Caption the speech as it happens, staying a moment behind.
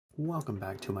Welcome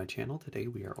back to my channel. Today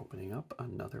we are opening up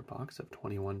another box of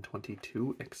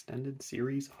 21-22 Extended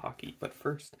Series Hockey. But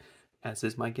first, as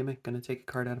is my gimmick, going to take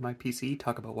a card out of my PC,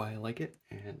 talk about why I like it,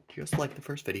 and just like the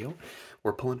first video,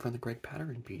 we're pulling from the Greg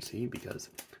Pateryn PC because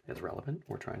it's relevant.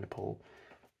 We're trying to pull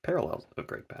parallels of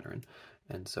Greg Pateryn.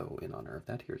 And so in honor of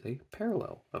that, here's a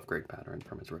parallel of Greg Pateryn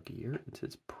from his rookie year. It's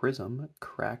his Prism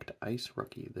Cracked Ice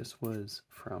rookie. This was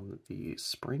from the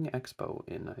Spring Expo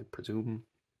in, I presume,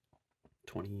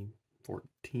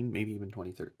 2014, maybe even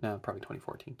 2013, no, probably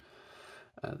 2014.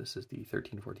 This is the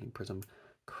 13-14 Prism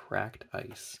Cracked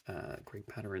Ice. Greg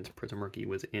Pateryn's Prism rookie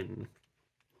was in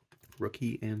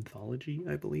Rookie Anthology,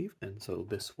 I believe, and so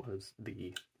this was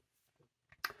the,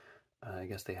 I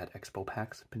guess they had Expo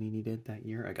packs Panini did that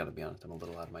year. I gotta be honest, I'm a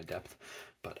little out of my depth,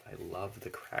 but I love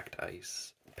the Cracked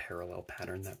Ice parallel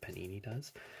pattern that Panini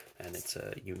does, and it's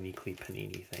a uniquely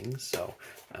Panini thing, so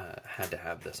had to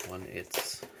have this one.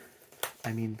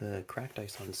 I mean, the cracked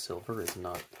ice on silver is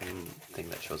not the thing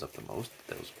that shows up the most.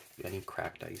 Any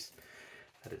cracked ice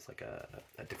that is like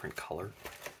a different color.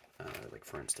 Like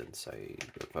for instance, I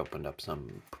opened up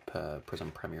some Prism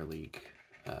Premier League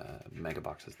mega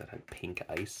boxes that had pink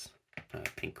ice,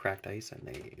 pink cracked ice, and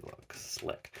they look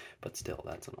slick. But still,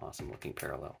 that's an awesome looking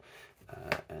parallel.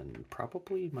 And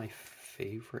probably my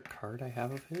favorite card I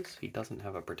have of his. He doesn't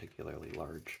have a particularly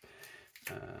large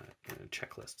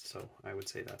checklist, so I would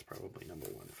say that's probably number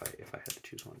one if I had to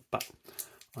choose one. But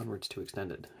onwards to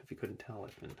Extended. If you couldn't tell,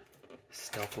 I've been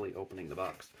stealthily opening the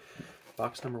box.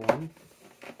 Box number one,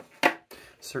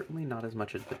 certainly not as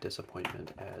much of a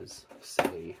disappointment as,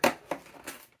 say,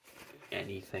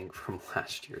 anything from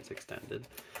last year's Extended,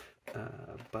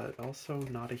 but also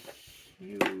not a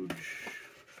huge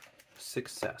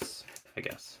success, I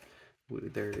guess.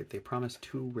 They promised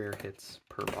 2 rare hits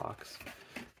per box,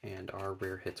 and our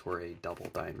rare hits were a double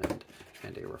diamond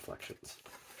and a reflections.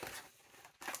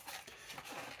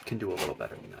 Can do a little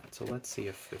better than that. So let's see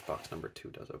if box number 2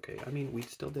 does okay. I mean, we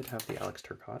still did have the Alex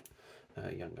Turcotte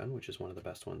Young Gun, which is one of the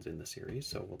best ones in the series,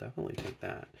 so we'll definitely take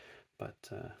that. But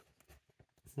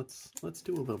let's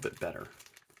do a little bit better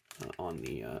on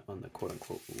the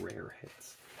quote-unquote rare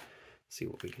hits. See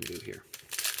what we can do here.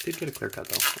 Did get a clear cut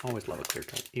though. Always love a clear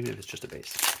cut, even if it's just a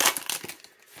base.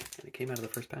 And it came out of the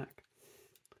first pack.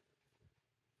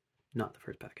 Not the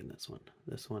first pack in this one.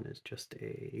 This one is just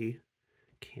a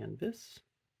canvas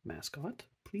mascot,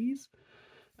 please.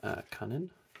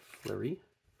 Cunnin, Fleury,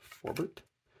 Forbert,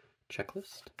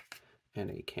 checklist,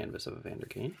 and a canvas of Evander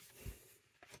Kane.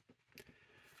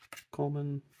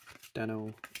 Coleman,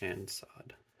 Deno, and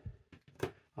Saad.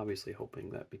 Obviously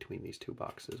hoping that between these 2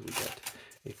 boxes we get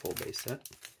a full base set.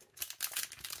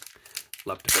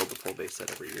 Love to build the full base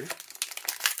set every year.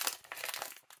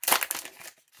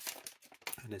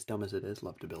 And as dumb as it is,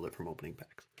 love to build it from opening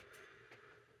packs.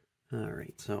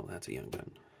 Alright, so that's a Young Gun.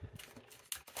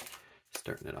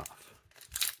 Starting it off.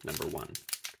 Number 1.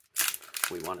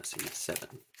 We want to see 7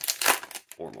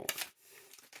 or more.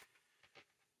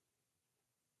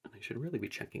 And I should really be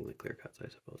checking the clear cuts, I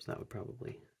suppose. That would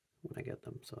probably, when I get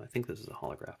them. So I think this is a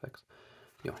holographics.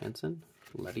 Johansson,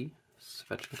 Leddy,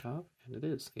 Svechnikov, and it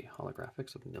is a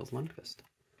holographics of Nils Lundkvist.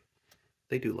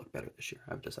 They do look better this year.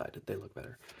 I've decided they look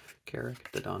better.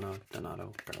 Carrick, Dodano,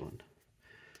 Donato, Garland.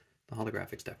 The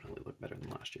holographics definitely look better than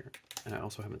last year. And I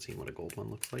also haven't seen what a gold one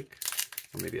looks like.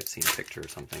 Or maybe I've seen a picture or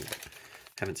something, but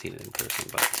haven't seen it in person.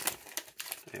 But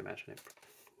I imagine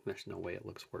there's no way it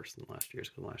looks worse than last year's,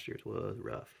 because last year's was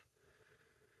rough.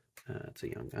 It's a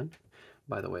Young Gun.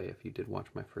 By the way, if you did watch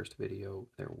my first video,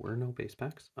 there were no base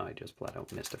packs. I just flat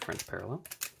out missed a French parallel.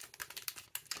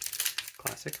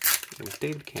 Classic. It was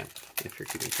David Camp, if you're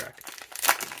keeping track.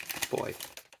 Boy,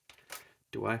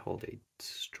 do I hold a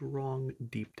strong,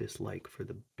 deep dislike for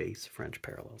the base French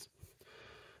parallels.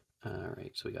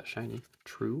 Alright, so we got Shiny,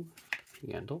 True,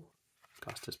 Yandel,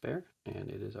 Costas Bear, and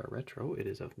it is our retro. It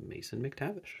is of Mason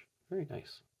McTavish. Very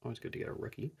nice. Always good to get a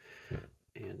rookie.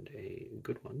 And a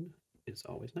good one is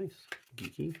always nice.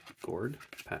 Geeky, Gord,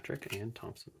 Patrick, and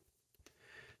Thompson.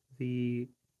 The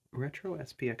retro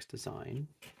SPX design,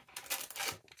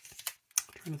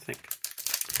 I'm trying to think.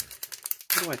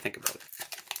 What do I think about it?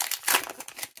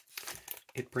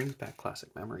 It brings back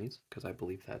classic memories, because I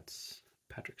believe that's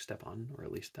Patrick Stepan, or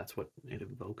at least that's what it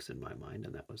evokes in my mind,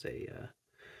 and that was a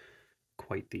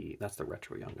that's the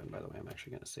retro Young Gun, by the way. I'm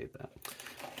actually going to save that.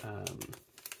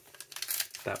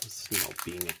 That was, you know,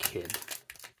 being a kid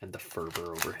and the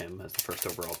fervor over him as the first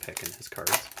overall pick in his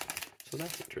cards. So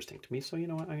that's interesting to me. So you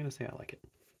know what? I'm going to say I like it.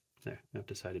 There, I've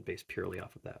decided based purely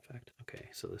off of that fact. Okay,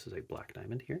 so this is a black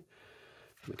diamond here.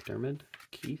 McDermott,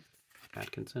 Keith,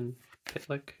 Atkinson,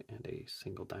 Pitlick, and a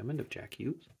single diamond of Jack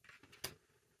Hughes.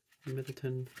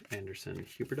 Middleton, Anderson,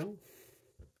 Huberdeau.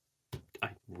 I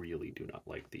really do not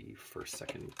like the first,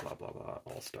 second, blah, blah, blah,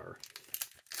 all-star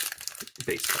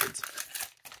base cards.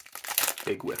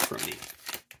 Big whiff from me.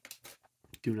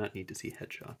 Do not need to see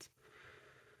headshots.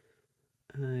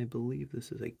 I believe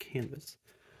this is a canvas.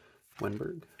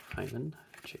 Wenberg, Hyman,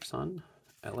 Jason,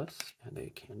 Ellis, and a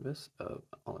canvas of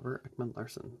Oliver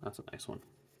Ekman-Larsson. That's a nice one.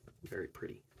 Very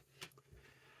pretty.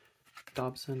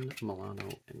 Dobson, Milano,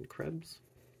 and Krebs.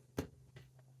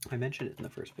 I mentioned it in the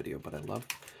first video, but I love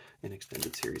in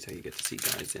extended series how you get to see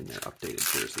guys in their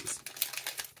updated jerseys.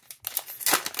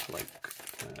 Like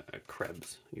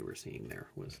Krebs, you were seeing there,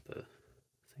 was the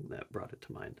thing that brought it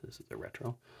to mind. This is a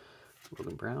retro.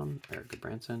 Logan Brown, Eric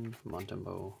Goodbranson,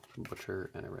 Montembeau, Butcher,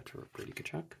 and a retro of Brady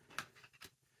Tkachuk.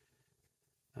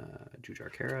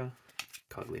 Jujhar Khaira,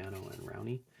 Cogliano, and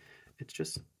Rowney.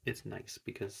 It's nice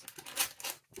because,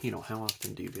 you know, how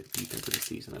often do you get deep into the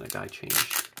season and a guy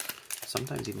changed?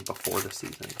 Sometimes even before the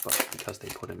season, but because they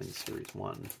put him in Series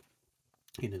 1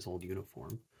 in his old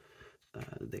uniform,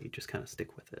 they just kind of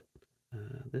stick with it.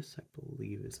 This, I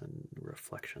believe, is in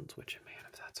Reflections, which, man,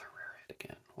 if that's our rare hit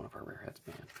again, one of our rare hits,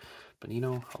 man.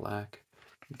 Bonino, Halak,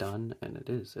 Dunn, and it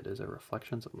is a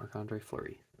Reflections of Marc-Andre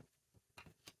Fleury.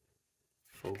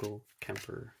 Fogle,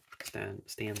 Kemper,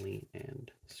 Stanley,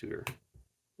 and Suter.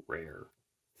 Rare.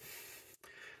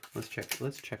 Let's check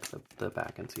the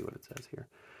back and see what it says here.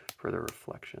 For the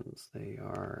Reflections, they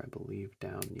are, I believe,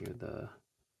 down near the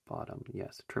bottom.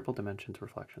 Yes, triple dimensions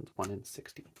Reflections, 1 in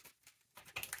 60.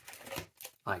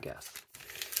 I guess.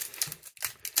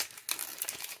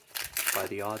 By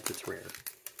the odds, it's rare.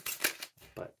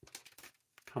 But,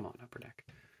 come on, Upper Deck.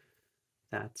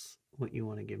 That's what you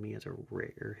want to give me as a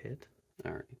rare hit?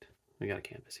 Alright, we got a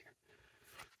canvas here.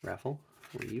 Raffle,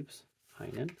 Reeves,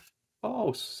 Heinen.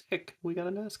 Oh, sick! We got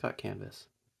a mascot canvas.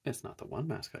 It's not the one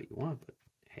mascot you want, but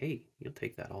hey, you'll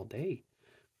take that all day.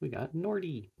 We got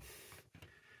Nordy,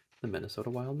 the Minnesota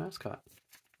Wild mascot.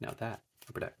 Now that,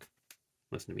 Upper Deck,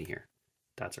 listen to me here.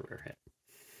 That's a rare hit.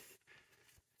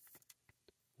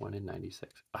 1 in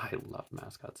 96. I love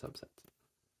mascot subsets.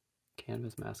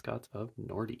 Canvas mascots of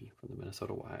Nordy from the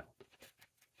Minnesota Wild.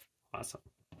 Awesome.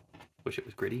 Wish it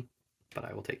was gritty, but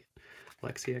I will take it.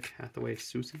 Alexiak, Hathaway,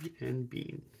 Susie, and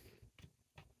Bean.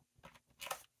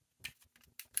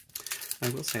 I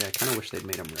will say, I kind of wish they'd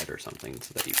made them red or something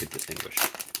so that you could distinguish.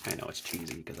 I know it's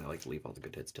cheesy because I like to leave all the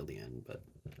good hits till the end, but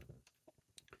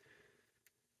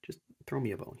just throw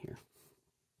me a bone here.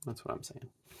 That's what I'm saying.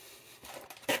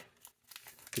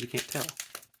 Because you can't tell.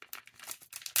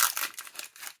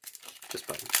 Just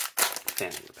by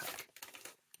fanning the pack,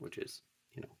 which is,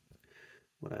 you know,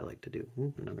 what I like to do.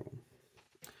 Ooh, another one.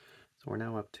 So we're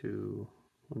now up to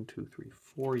 1, 2, 3,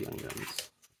 4 Young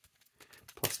Guns,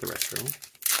 plus the retro,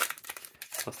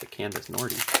 plus the canvas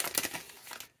Nordy.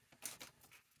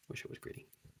 Wish it was gritty.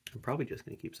 I'm probably just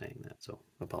going to keep saying that, so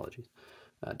apologies.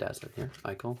 Dazzler here.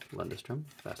 Eichel, Lundestrom,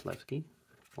 Vasilevsky,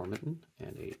 Formanton,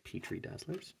 and a Petrie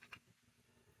Dazzlers.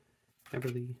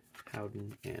 Beverly,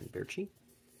 Howden, and Berchi.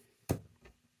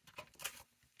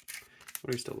 What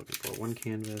are we still looking for? 1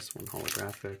 canvas, 1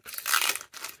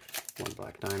 holographics, 1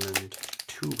 black diamond,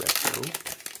 2 retro,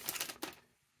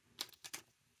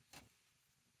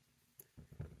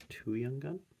 2 Young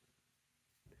Gun,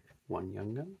 1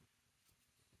 Young Gun.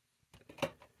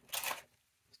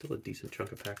 Still a decent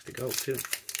chunk of packs to go, too.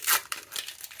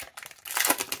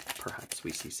 Perhaps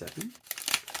we see 7.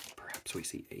 Perhaps we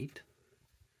see 8.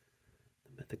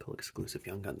 The mythical exclusive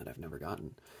Young Gun that I've never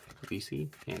gotten. VC,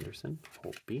 Anderson,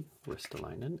 Holtby,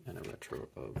 Ristolainen, and a retro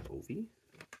of Ovi.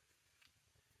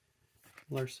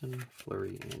 Larson,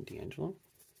 Fleury, and D'Angelo.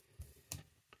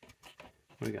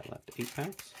 What do we got left? 8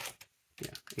 packs?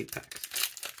 Yeah, 8 packs.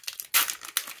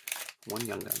 1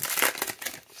 Young Gun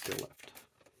still left.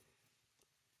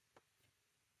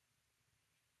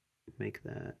 Make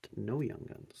that no Young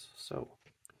Guns. So,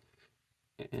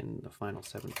 in the final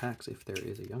 7 packs, if there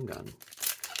is a Young Gun,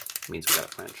 it means we got a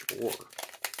French, or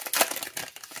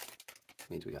it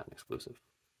means we got an exclusive,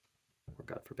 or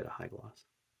God forbid a high gloss.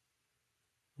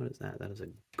 What is that? That is a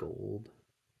gold.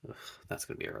 Ugh, that's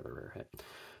going to be our other rare hit.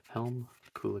 Helm,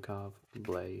 Kulikov,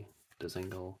 Blay,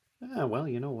 Dzingel. Yeah, well,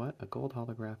 you know what? A gold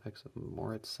holographics of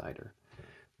Moritz Seider.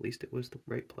 At least it was the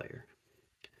right player.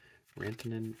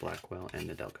 Rantanen, Blackwell, and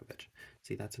Nedeljkovic.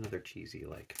 See, that's another cheesy,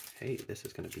 like, hey, this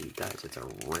is going to be, guys, it's a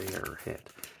rare hit.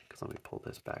 Because let me pull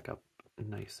this back up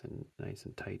nice and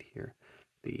tight here.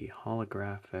 The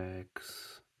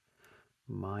holographics,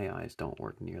 my eyes don't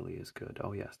work nearly as good.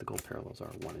 Oh yes, the gold parallels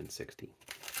are 1 in 60.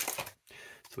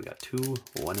 So we got 2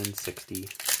 1 in 60,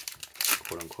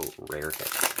 quote unquote, rare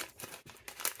hits.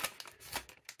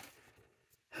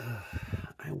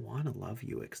 of love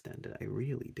you extended. I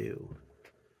really do.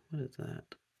 What is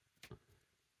that? I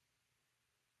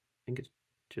think it's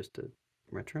just a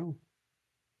retro.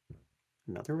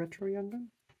 Another retro Young Gun?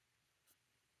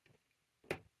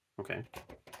 Okay.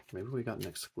 Maybe we got an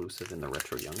exclusive in the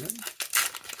retro Young Gun?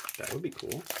 That would be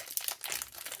cool.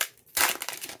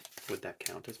 Would that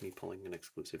count as me pulling an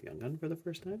exclusive Young Gun for the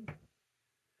first time?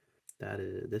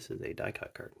 This is a die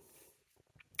cut card.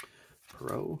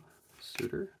 Pro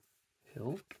Suitor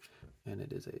Hill, and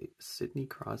it is a Sidney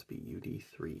Crosby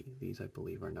UD3. These, I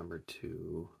believe, are numbered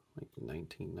to like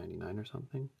 1999 or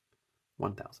something.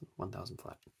 1,000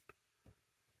 flat.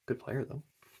 Good player though.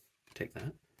 Take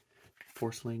that.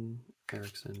 Forsling,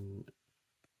 Erickson,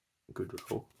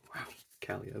 Goodrow. Wow,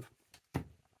 Kaliev.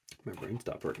 My brain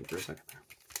stopped working for a second there.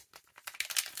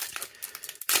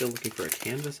 Still looking for a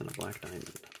canvas and a black diamond.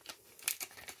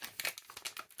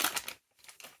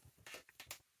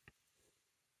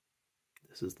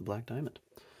 This is the black diamond.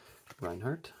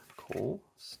 Reinhardt, Cole,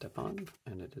 Stepan,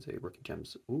 and it is a Rookie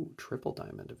Gems. Ooh, triple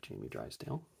diamond of Jamie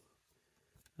Drysdale.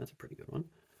 That's a pretty good one.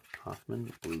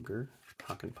 Hoffman, Luger,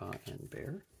 Hakanpää, and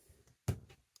Bear.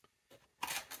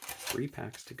 3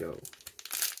 packs to go.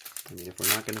 I mean, if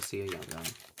we're not going to see a Young Gun,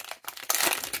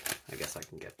 I guess I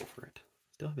can get over it.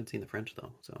 Still haven't seen the French,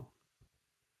 though, so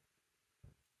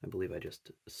I believe I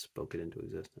just spoke it into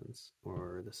existence.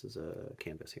 Or this is a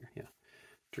canvas here, yeah.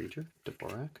 Dreger,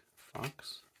 Dvorak,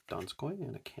 Fox, Donskoy,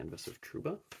 and a canvas of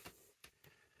Trouba.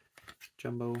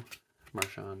 Jumbo,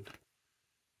 Marchand,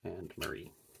 and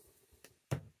Murray.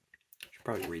 Should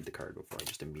probably read the card before I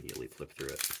just immediately flip through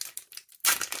it.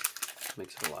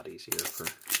 Makes it a lot easier for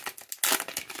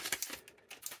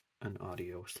an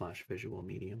audio/visual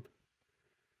medium.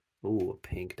 Ooh,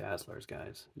 pink Dazzlers,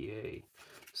 guys. Yay.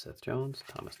 Seth Jones,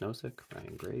 Thomas Nosek,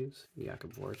 Ryan Graves,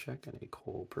 Jakub Voracek, and a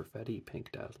Cole Perfetti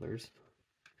pink Dazzlers.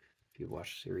 If you've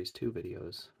watched Series 2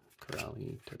 videos,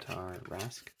 Corrali, Tatar,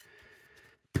 Rask,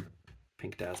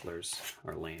 pink Dazzlers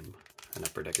are lame. An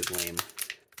Upper Deck is lame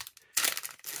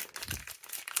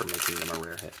for making them a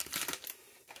rare hit.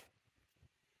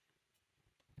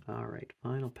 Alright,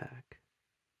 final pack.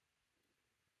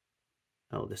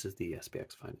 Oh, this is the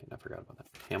SPX finding. I forgot about that.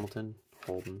 Hamilton,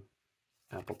 Holden,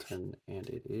 Appleton, and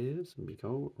it is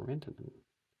Mikko Rantanen.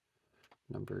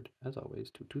 Numbered, as always,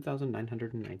 to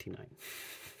 2,999.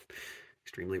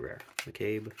 Extremely rare.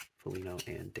 McCabe, Foligno,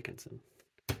 and Dickinson.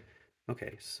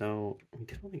 Okay, so we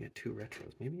did only get 2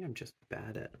 retros. Maybe I'm just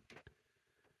bad at...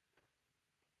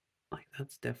 Like,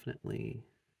 that's definitely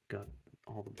got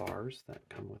all the bars that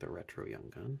come with a retro Young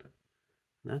Gun.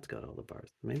 And that's got all the bars.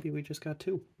 Maybe we just got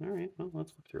 2. Alright, well,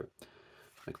 let's look through it.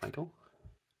 McMichael,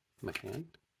 McCann,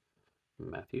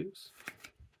 Matthews,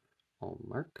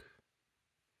 Allmark,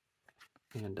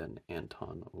 and an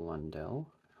Anton Lundell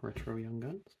retro Young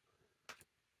Guns.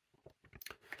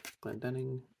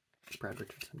 Glendening, Brad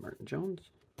Richardson, Martin Jones,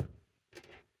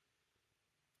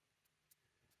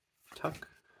 Tuck,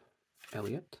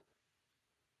 Elliott,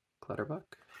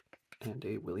 Clutterbuck, and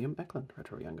a William Eklund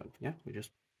retro Young Gun. Yeah, we just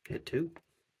hit 2.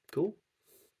 Cool.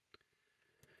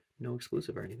 No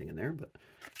exclusive or anything in there, but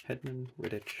Hedman,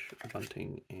 Rittich,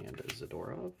 Bunting, and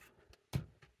Zadorov.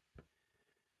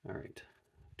 Alright,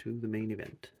 to the main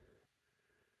event.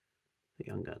 The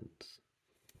Young Guns.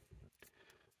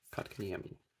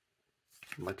 Kotkaniemi,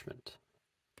 Marchment,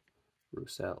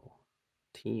 Roussel,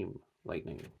 Team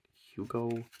Lightning,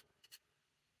 Hugo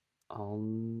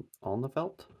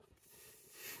Alnefelt?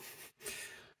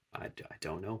 I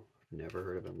don't know. Never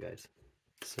heard of him, guys.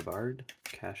 Savard,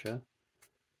 Kasha,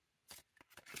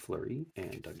 Fleury,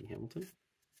 and Dougie Hamilton.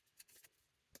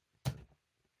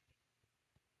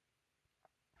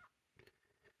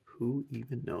 Who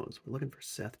even knows? We're looking for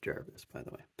Seth Jarvis, by the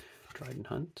way. Dryden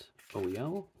Hunt,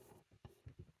 OEL,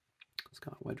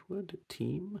 Scott Wedgwood,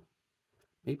 Team,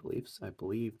 Maple Leafs. I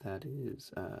believe that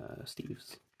is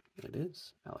Steves. It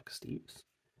is Alex Steves.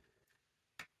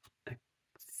 I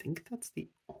think that's the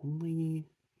only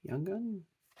Young Gun.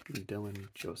 Dylan,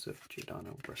 Joseph,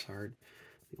 Giordano, Brassard.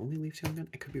 The only Leafs Young Gun.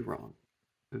 I could be wrong.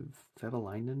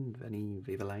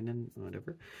 Vevalainen,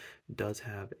 whatever, does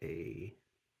have a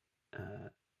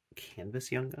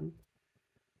canvas Young Gun.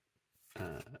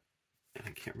 And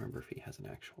I can't remember if he has an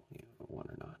actual one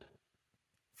or not.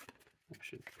 I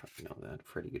should probably know that.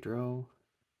 Freddie Gaudreau,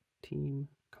 Team,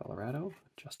 Colorado,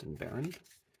 Justin Barron,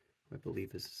 who I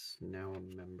believe is now a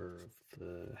member of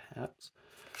the Hats,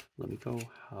 Lemiko,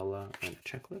 Hala, and a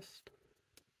checklist.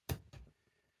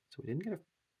 So we didn't get a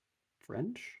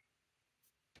French,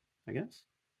 I guess.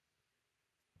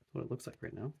 That's what it looks like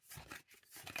right now.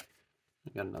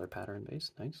 We got another pattern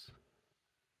base, nice.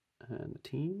 And the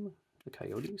Team, the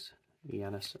Coyotes,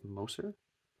 Giannis Moser,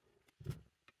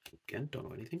 Again, don't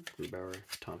know anything. Grubauer,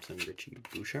 Thompson, Richie,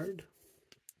 Bouchard.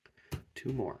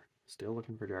 2 more. Still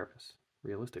looking for Jarvis.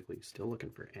 Realistically, still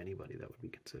looking for anybody that would be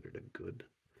considered a good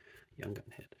young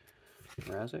gun hit.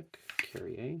 Mrazek,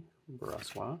 Carrier,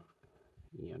 Brassois,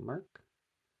 Janmark,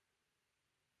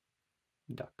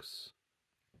 Ducks,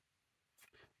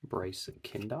 Bryce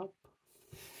Kindop.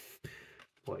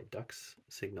 Boy, Ducks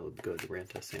signaled good.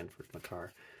 Ranta, Sanford,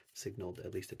 Makar signaled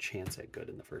at least a chance at good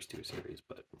in the first 2 series,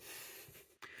 but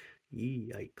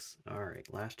yikes. All right,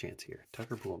 last chance here.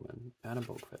 Tucker Poolman, Adam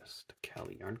Boqvist,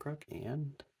 Callie Yarncrook,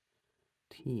 and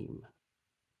Team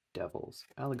Devils,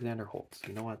 Alexander Holtz.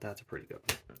 You know what? That's a pretty good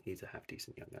one. He's a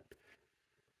half-decent young gun.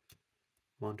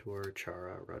 Montour,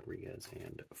 Chara, Rodriguez,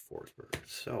 and Forsberg.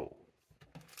 So,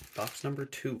 box number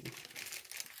 2.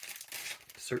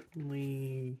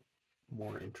 Certainly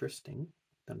more interesting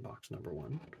than box number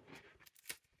 1.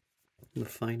 The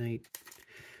finite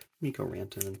Mikko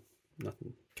Rantanen,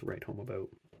 nothing to write home about.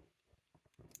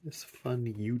 This fun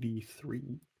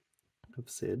UD3 of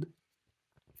Sid.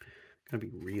 Gotta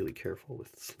be really careful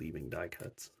with sleeving die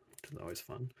cuts, which is always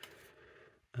fun.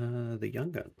 The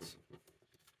Young Guns.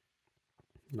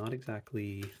 Not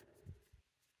exactly,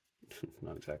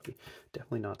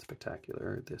 definitely not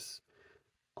spectacular. This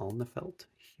Alnefelt,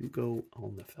 Hugo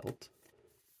Alnefelt,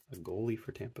 a goalie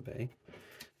for Tampa Bay.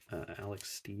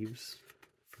 Alex Steves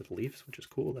for the Leafs, which is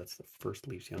cool. That's the first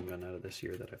Leafs young gun out of this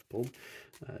year that I've pulled.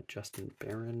 Justin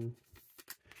Barron,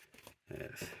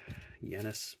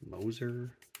 Yanis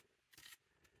Moser.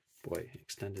 Boy,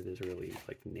 extended is really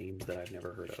like names that I've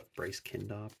never heard of. Bryce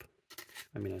Kindop.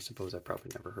 I mean, I suppose I've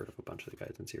probably never heard of a bunch of the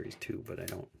guys in Series 2, but I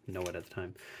don't know it at the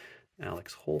time.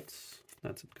 Alex Holtz,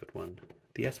 that's a good one.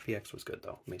 The SPX was good,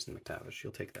 though. Mason McTavish,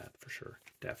 you'll take that for sure.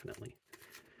 Definitely.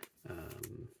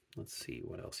 Let's see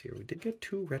what else here. We did get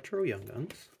 2 retro young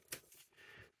guns.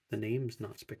 The name's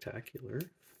not spectacular.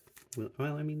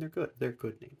 Well, I mean, they're good. They're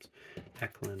good names.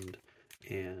 Eklund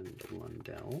and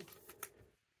Lundell.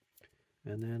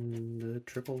 And then the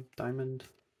triple diamond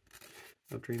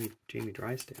of Jamie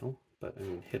Drysdale. But, I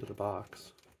mean, hit of the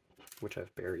box, which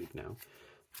I've buried now.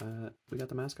 We got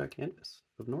the mascot canvas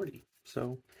of Nordy.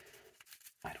 So,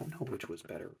 I don't know which was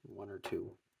better, 1 or 2.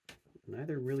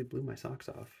 Neither really blew my socks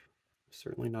off.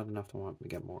 Certainly not enough to want me to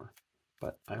get more.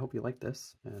 But I hope you like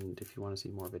this, and if you want to see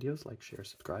more videos, like, share,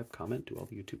 subscribe, comment, do all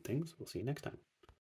the YouTube things. We'll see you next time.